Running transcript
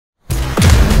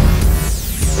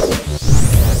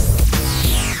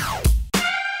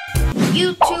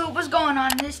YouTube, what's going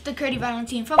on? This is the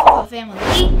Kerti-Valentin family,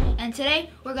 and today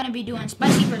we're going to be doing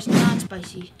spicy versus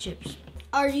non-spicy chips.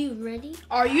 Are you ready?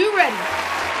 Are you ready?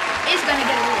 It's going to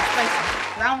get a little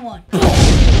spicy. Round one.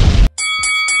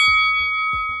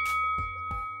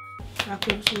 Rock,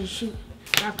 paper, scissors, shoot.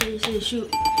 Rock, paper, scissors, shoot.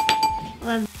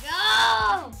 Let's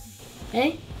go!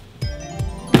 Hey?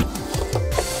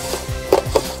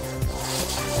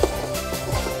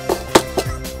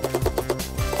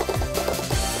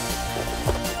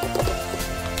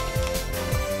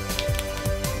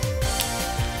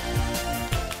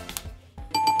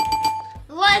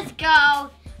 Let's go.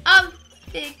 I'm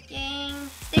picking.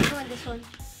 Stick with this one.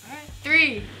 All right.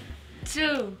 3,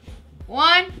 2,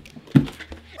 1.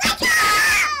 Let's go!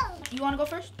 You want to go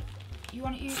first? You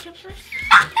want to eat your chips first?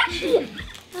 You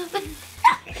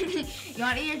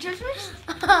want to eat your chips first?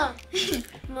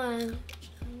 Come on.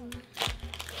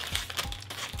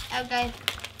 Okay.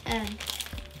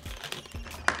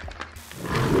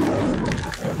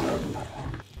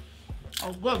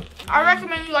 Oh, good. I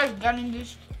recommend you guys getting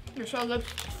these. They're so good.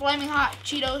 Flaming hot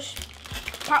Cheetos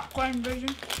popcorn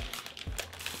version.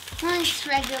 Nice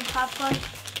regular popcorn.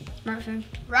 Perfect.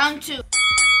 Round 2. Let's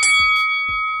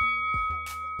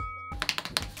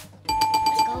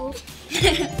go.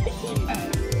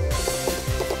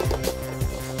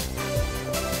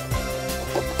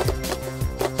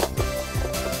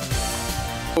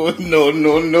 Oh, no.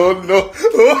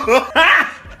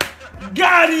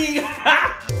 Got him!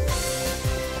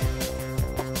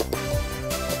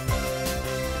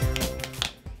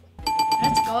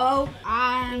 Let's go.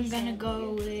 I'm gonna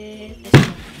go with this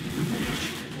one.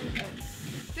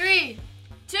 3,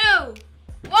 2,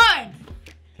 1.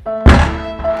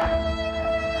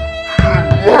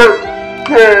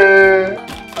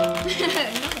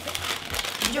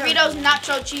 Doritos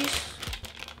nacho cheese.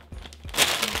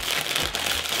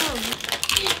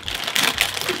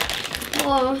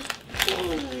 Oh.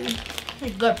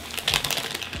 It's good.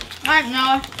 Alright,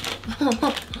 Noah.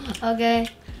 Okay.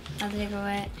 I'll take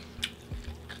away.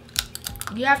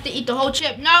 You have to eat the whole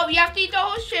chip. No, you have to eat the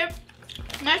whole chip.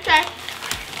 Next time,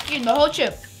 eat the whole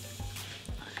chip.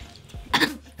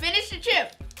 Finish the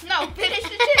chip. No, finish the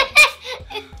chip.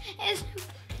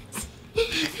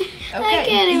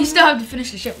 Okay, you still have to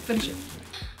finish the chip. Finish it.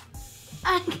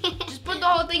 I can't. Just put the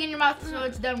whole thing in your mouth so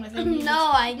it's done with it.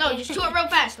 No, I can't. No, just chew it real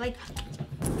fast. Like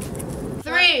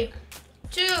 3,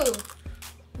 2,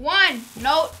 1.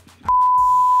 Nope.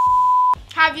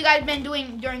 How have you guys been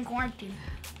doing during quarantine?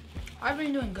 I've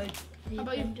been doing good. How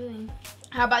about you?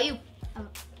 How about you?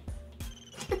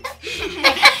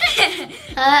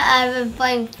 I've been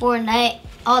playing Fortnite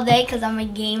all day because I'm a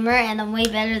gamer and I'm way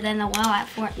better than the WoW at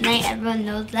Fortnite. Everyone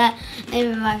knows that.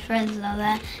 Even my friends know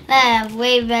that. And I have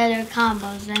way better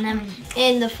combos than them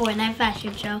in the Fortnite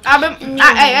fashion show. I've been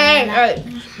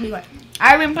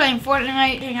playing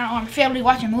Fortnite, hanging out with my family,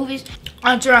 watching movies.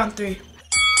 On to round 3.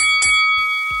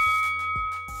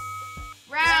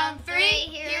 Round 3,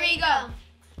 here we go.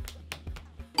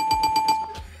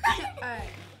 Alright.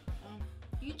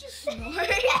 You just snored.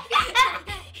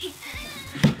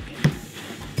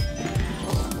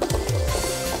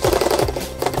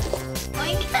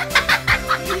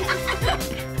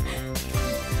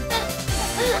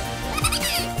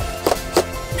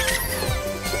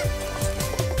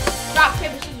 Rock,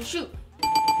 paper, scissors, shoot.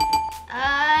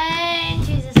 I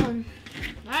choose this one.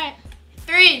 Alright.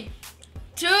 3,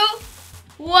 2,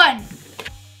 1.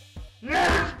 I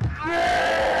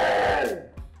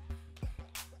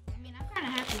mean, I'm kind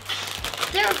of happy.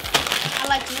 I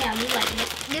like it. Yeah, you like it.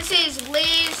 This is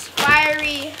Lay's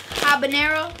Fiery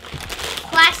Habanero.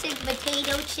 Classic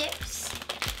potato chips.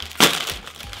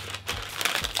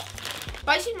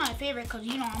 Spicy's my favorite because,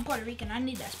 you know, I'm Puerto Rican. I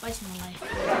need that spice in my life.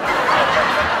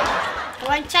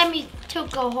 One time he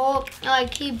took a whole,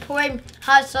 he poured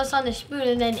hot sauce on the spoon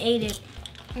and then ate it.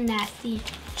 Nasty.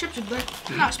 Chips are good.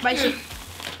 Not spicy.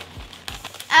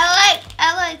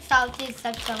 I like salty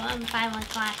stuff, so I'm fine with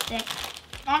classic.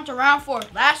 On to round 4.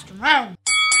 Last round.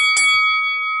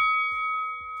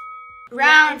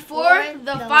 Round 4,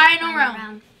 the final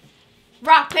round.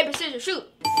 Rock, paper, scissors, shoot.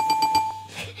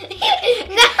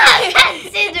 No, that's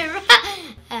scissors.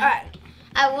 Alright.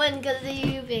 I won because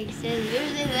you picked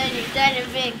scissors, and then you tried to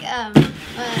pick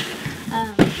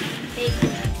paper.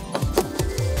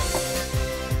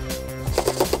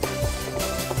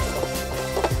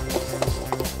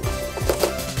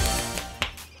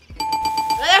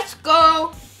 Let's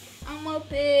go.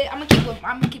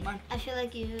 I'm gonna keep mine. I feel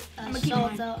like you keep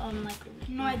sold mine. out on my.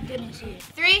 No, I didn't see it.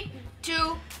 3,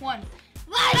 2, 1.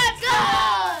 Let's go!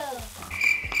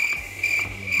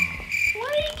 What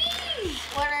are you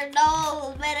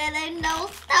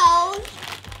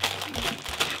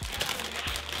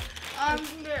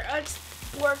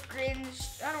cringe.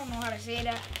 I don't know how to say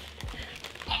that.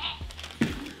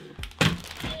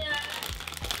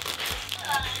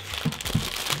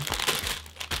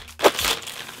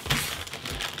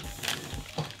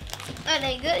 Are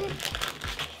they good?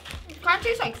 It kind of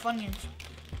tastes like Funyuns.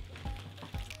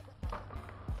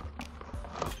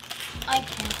 I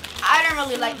can't. I don't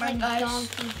really like mine, guys.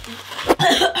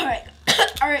 Alright.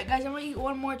 Alright, guys, I'm gonna eat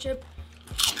one more chip.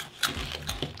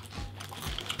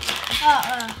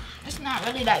 It's not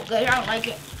really that good. I don't like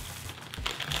it.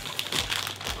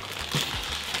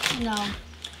 No.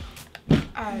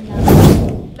 Alright.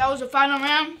 No. That was the final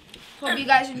round. Hope you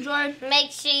guys enjoyed.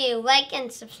 Make sure you like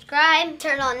and subscribe.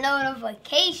 Turn on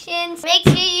notifications. Make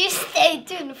sure you stay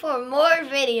tuned for more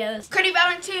videos.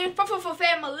 Kerti-Valentin,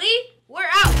 THEKVFAMILY. We're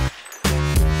out.